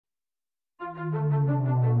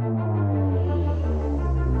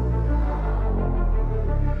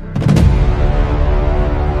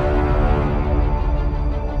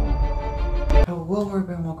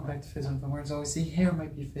like to face on film, whereas always the hair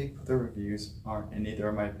might be fake, but the reviews aren't, and neither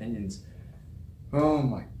are my opinions. Oh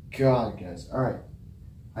my god, guys. Alright.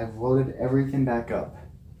 I've loaded everything back up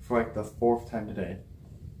for like the 4th time today.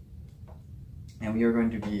 And we are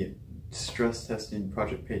going to be stress testing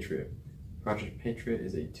Project Patriot. Project Patriot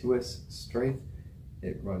is a 2S strength.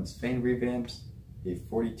 It runs fan revamps, a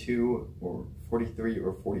 42 or 43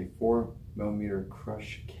 or 44 millimeter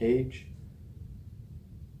crush cage,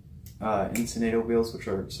 Incinerator wheels, which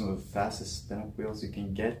are some of the fastest spin-up wheels you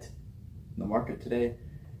can get in the market today,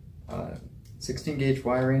 16 gauge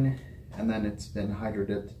wiring, and then it's been hydro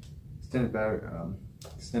dipped, extended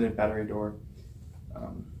battery door,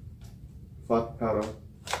 flat powder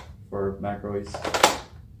for mag release,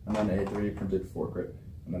 and then a 3D printed foregrip,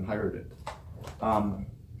 and then hydro dipped.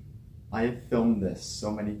 I have filmed this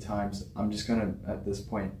so many times. I'm just gonna, at this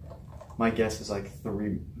point, my guess is like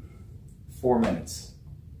 4 minutes.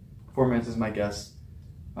 4 minutes is my guess.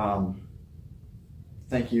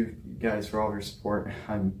 Thank you guys for all of your support.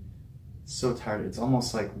 I'm so tired. It's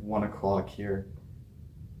almost like 1 o'clock here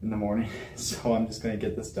in the morning. So I'm just gonna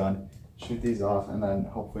get this done, shoot these off, and then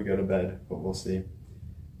hopefully go to bed, but we'll see.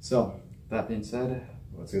 So, that being said,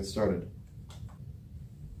 let's get started.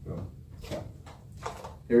 Okay.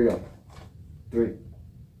 Here we go. 3.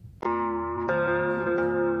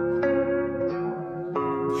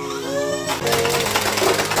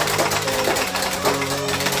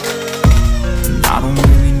 I don't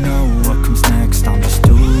really know what comes next. I'm just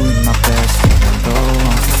doing my best, even though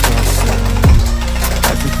I'm successful.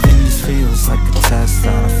 Everything just feels like a test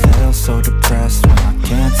that I fail, so depressed when I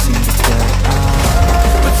can't seem to get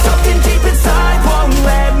out. But something deep inside won't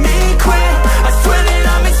let me quit. I swear that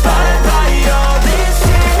I'm inspired by all this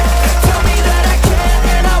shit. Tell me that I can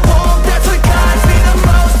and I won't. That's what guides me the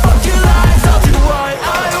most. Fuck your lies, I'll do what I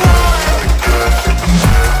want.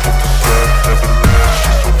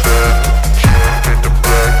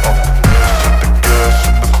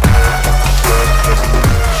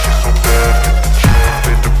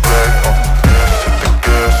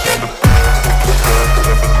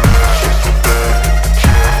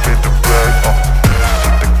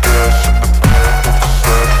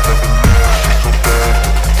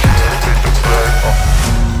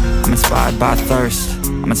 By thirst,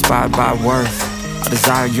 I'm inspired by worth. I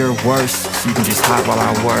desire your worst, so you can just hide while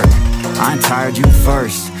I work. I ain't tired, you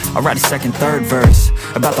first. I'll write a second, third verse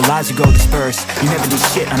about the lies you go disperse. You never do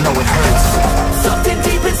shit, I know it hurts. Something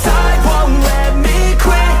deep inside won't let me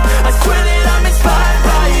quit. I swear that I'm inspired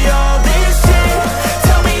by all this shit.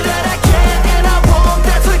 Tell me that I can and I won't.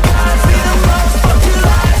 That's what guides me the most. Fuck your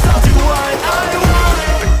lies, I'll do what I want.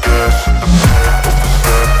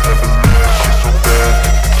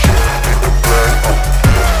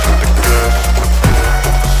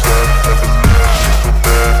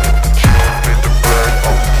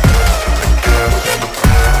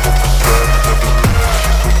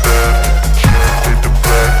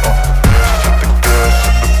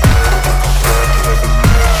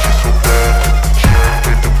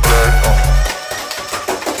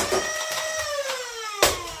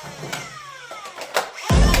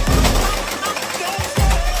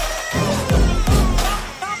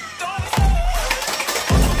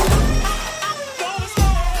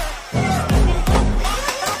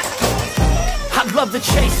 Love the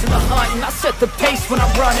chase and the hunt, and I set the pace when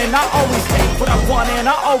I'm running. I always take what I want and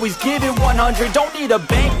I always give it 100. Don't need a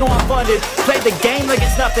bank, no I'm funded. Play the game like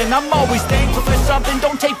it's nothing. I'm always thankful for something.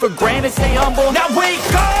 Don't take for granted, stay humble. Now wake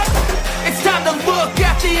up! It's time to look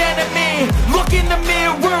at the enemy. Look in the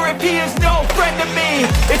mirror if he is no friend to me.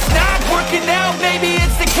 It's not working out, maybe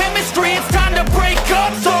it's the chemistry. It's time to break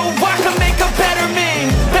up so I can make a better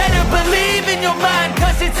me. Better believe in your mind,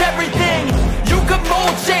 cause it's everything. You can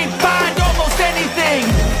mold, shape, find almost anything.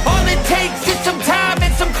 All it takes is some time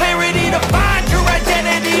and some clarity to find your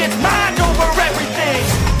identity. It's mind over everything.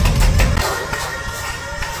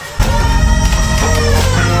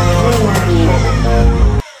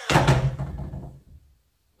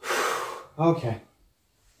 Okay.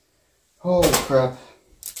 Holy crap.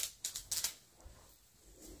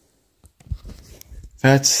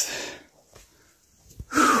 That's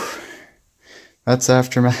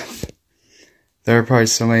aftermath. There are probably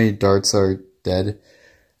so many darts that are dead.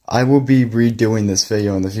 I will be redoing this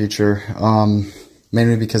video in the future,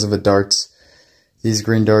 mainly because of the darts. These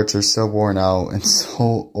green darts are so worn out and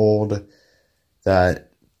so old that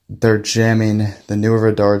they're jamming. The newer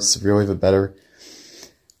the darts, really the better.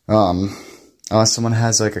 Unless someone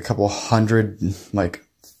has like a couple hundred, like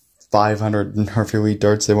 500 Harvey Wheat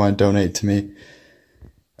darts they want to donate to me,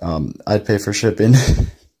 I'd pay for shipping.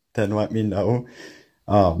 Then let me know.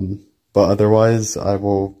 But otherwise, I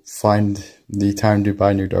will find the time to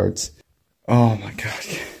buy new darts. Oh my god.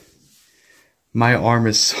 My arm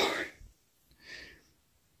is sore.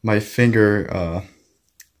 My finger,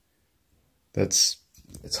 it's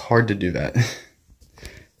hard to do that.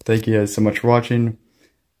 Thank you guys so much for watching.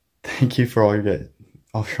 Thank you for all your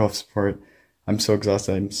support. I'm so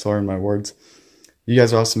exhausted. I'm sorry in my words. You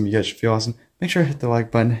guys are awesome. You guys should feel awesome. Make sure to hit the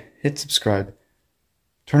like button, hit subscribe,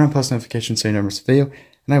 turn on post notifications so you never miss a video,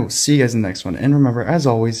 and I will see you guys in the next one. And remember, as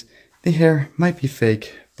always, the hair might be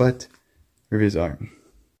fake, but reviews aren't.